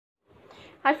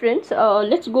Hi friends,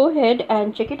 let's go ahead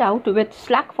and check it out with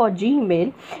Slack for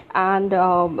Gmail, and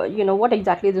what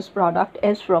exactly this product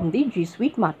is from the G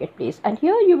Suite marketplace. And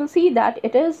here you will see that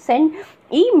it is send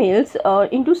emails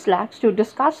into Slacks to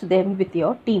discuss them with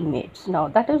your teammates. Now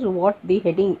that is what the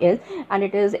heading is, and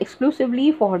it is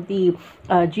exclusively for the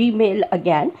Gmail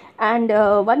again. And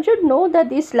one should know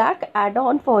that the Slack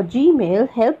add-on for Gmail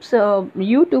helps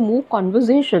you to move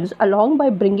conversations along by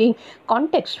bringing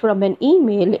context from an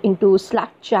email into Slack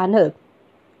channel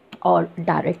or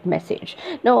direct message.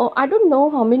 Now I don't know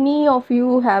how many of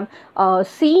you have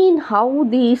seen how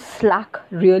the Slack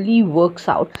really works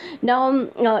out. Now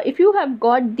if you have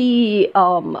got the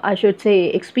I should say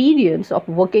experience of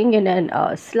working in an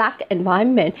Slack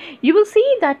environment, you will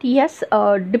see that yes,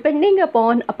 depending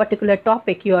upon a particular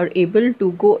topic, you are able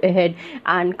to go ahead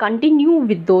and continue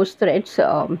with those threads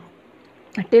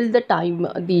till the time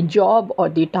the job or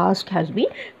the task has been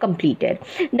completed.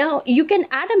 Now you can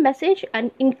add a message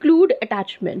and include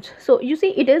attachments. So you see,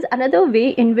 it is another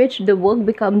way in which the work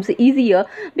becomes easier,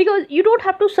 because you don't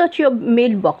have to search your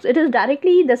mailbox. It is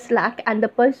directly the Slack, and the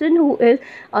person who is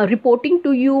reporting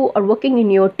to you or working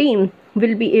in your team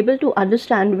will be able to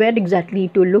understand where exactly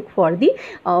to look for the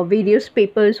various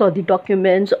papers or the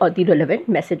documents or the relevant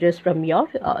messages from your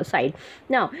side.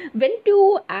 Now when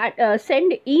to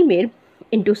send email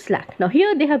into Slack. Now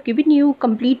here they have given you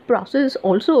complete process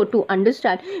also to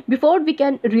understand before we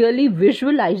can really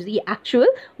visualize the actual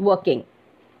working.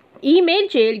 Email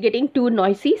jail getting too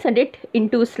noisy, send it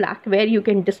into Slack where you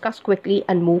can discuss quickly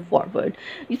and move forward.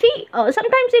 You see,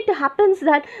 sometimes it happens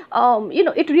that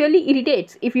it really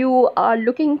irritates if you are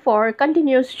looking for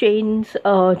continuous chain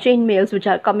mails which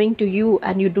are coming to you,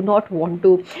 and you do not want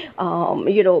to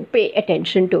pay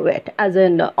attention to it as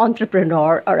an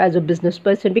entrepreneur or as a business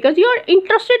person, because you are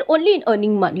interested only in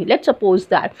earning money, let's suppose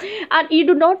that, and you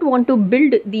do not want to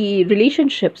build the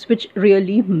relationships which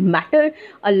really matter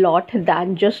a lot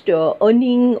than just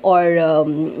earning or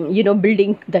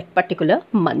building that particular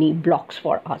money blocks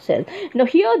for ourselves. Now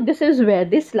here, this is where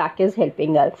this Slack is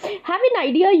helping us. Have an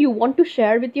idea you want to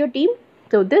share with your team?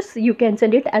 So this, you can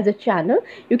send it as a channel,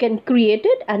 you can create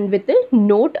it, and with a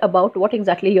note about what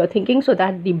exactly you're thinking, so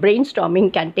that the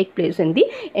brainstorming can take place in the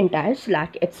entire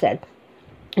Slack itself.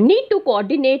 Need to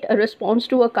coordinate a response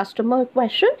to a customer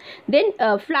question, then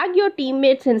flag your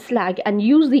teammates in Slack and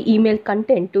use the email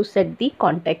content to set the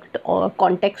context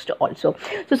also.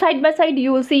 So side by side,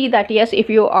 you will see that yes, if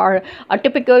you are a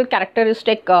typical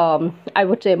characteristic I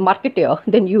would say marketer,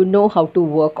 then you know how to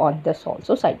work on this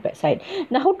also side by side.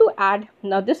 Now how to add,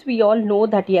 now this we all know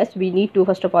that yes, we need to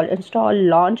first of all install,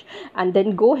 launch, and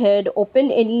then go ahead,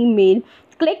 open any mail,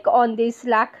 click on the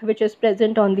Slack which is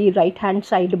present on the right hand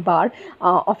side bar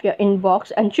of your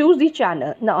inbox, and choose the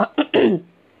channel. Now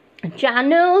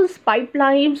channels,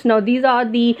 pipelines, now these are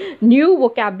the new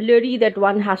vocabulary that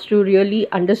one has to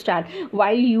really understand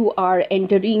while you are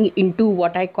entering into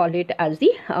what I call it as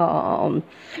the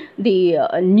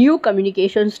new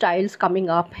communication styles coming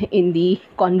up in the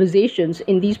conversations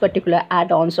in these particular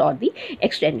add-ons or the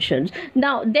extensions.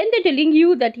 Now then they're telling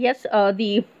you that yes,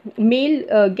 the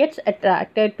mail gets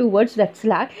attracted towards that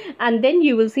Slack, and then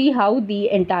you will see how the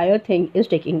entire thing is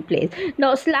taking place.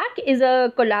 Now Slack is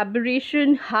a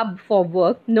collaboration hub for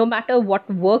work. No matter what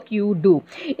work you do,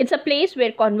 it's a place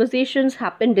where conversations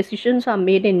happen, decisions are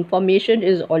made, and information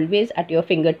is always at your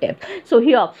fingertips. So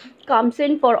here comes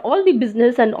in for all the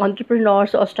business and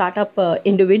entrepreneurs or startup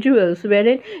individuals,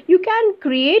 wherein you can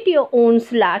create your own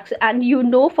Slacks, and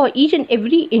for each and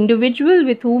every individual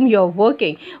with whom you're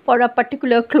working for a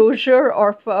particular closure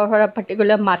or for a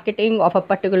particular marketing of a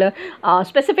particular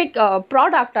specific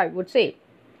product, I would say.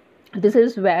 This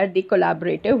is where the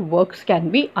collaborative works can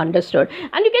be understood,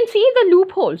 and you can see the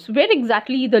loopholes. Where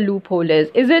exactly the loophole is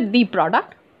it the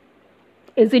product?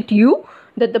 Is it you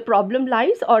that the problem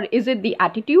lies, or is it the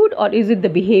attitude, or is it the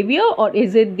behavior, or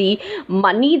is it the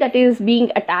money that is being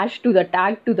attached to the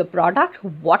tag to the product?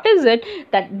 What is it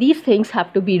that these things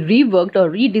have to be reworked or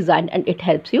redesigned, and it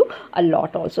helps you a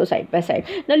lot also side by side.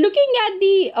 Now looking at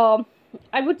the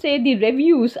I would say the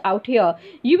reviews out here,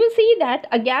 you will see that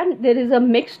again there is a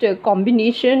mixed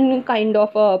combination kind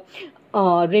of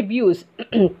reviews.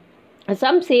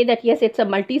 Some say that yes, it's a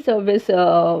multi-service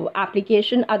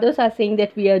application. Others are saying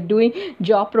that we are doing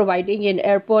job providing in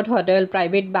airport, hotel,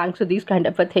 private bank. So these kind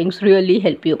of things really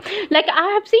help you. Like I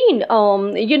have seen,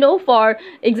 for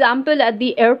example, at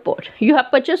the airport, you have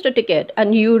purchased a ticket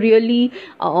and you really,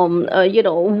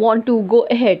 want to go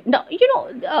ahead. Now,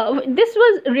 this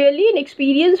was really an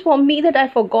experience for me that I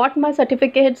forgot my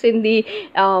certificates in the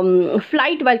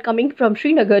flight while coming from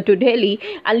Srinagar to Delhi,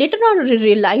 and later on I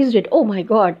realized it. Oh my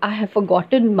God, I have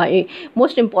forgotten my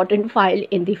most important file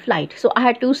in the flight. So I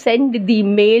had to send the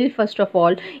mail, first of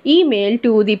all, email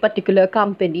to the particular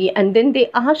company, and then they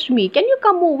asked me, can you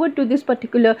come over to this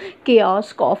particular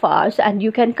kiosk of ours and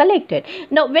you can collect it.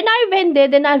 Now when I went there,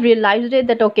 then I realized it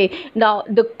that okay, now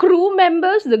the crew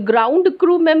members, the ground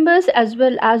crew members as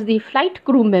well as the flight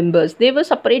crew members, they were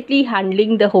separately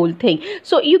handling the whole thing.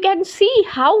 So you can see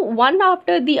how one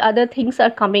after the other things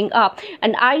are coming up,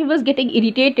 and I was getting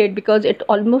irritated because it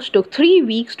almost took 3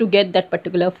 weeks to get that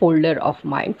particular folder of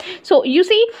mine. So you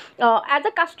see, as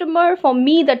a customer, for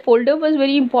me that folder was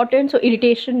very important, so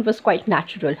irritation was quite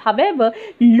natural. However,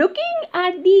 looking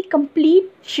at the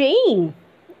complete chain,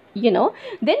 then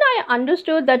I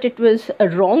understood that it was a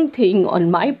wrong thing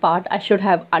on my part. I should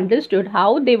have understood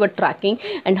how they were tracking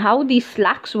and how these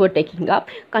slacks were taking up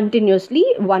continuously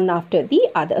one after the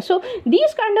other. So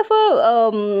these kind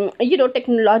of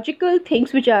technological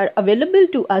things which are available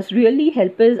to us really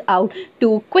help us out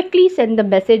to quickly send the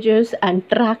messages and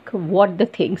track what the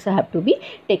things have to be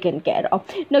taken care of.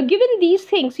 Now given these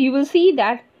things, you will see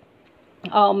that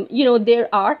there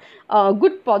are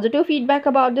good positive feedback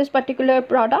about this particular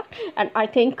product, and I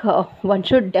think one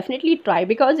should definitely try,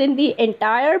 because in the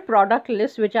entire product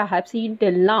list which I have seen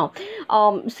till now,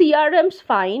 CRM's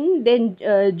fine, then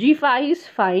G5 is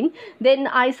fine, then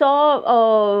I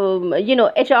saw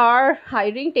HR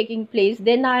hiring taking place,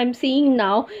 then I am seeing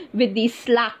now with the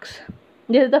Slacks.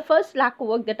 This is the first Slack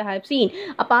work that I have seen,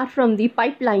 apart from the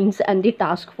pipelines and the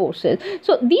task forces.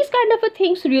 So these kind of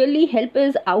things really help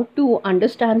us out to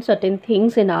understand certain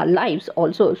things in our lives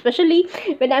also, especially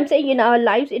when I'm saying in our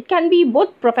lives, it can be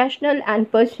both professional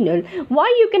and personal. Why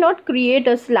you cannot create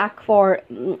a Slack for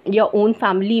your own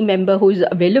family member who is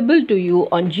available to you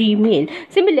on Gmail?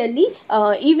 Similarly,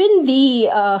 even the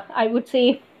I would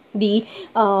say the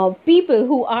people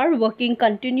who are working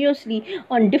continuously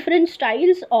on different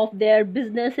styles of their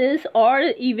businesses or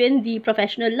even the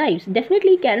professional lives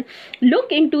definitely can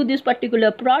look into this particular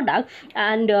product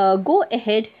and go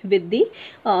ahead with the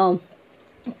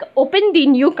open the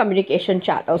new communication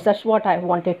channels. That's what I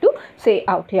wanted to say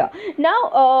out here. Now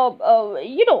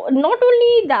not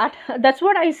only that, that's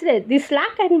what I said, the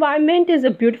Slack environment is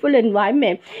a beautiful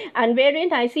environment, and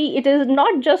wherein I see it is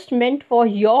not just meant for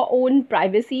your own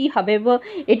privacy. However,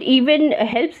 it even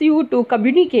helps you to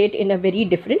communicate in a very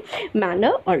different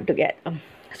manner altogether.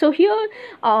 So here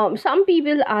some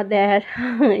people are there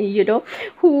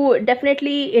who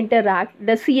definitely interact.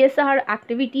 The CSR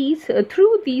activities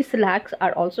through these Slacks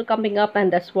are also coming up,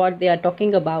 and that's what they are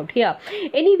talking about here.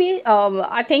 Anyway,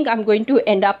 I think I'm going to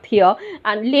end up here,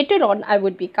 and later on I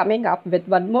would be coming up with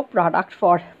one more product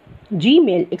for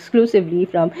Gmail exclusively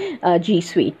from G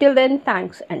Suite. Till then,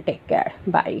 thanks and take care.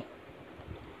 Bye.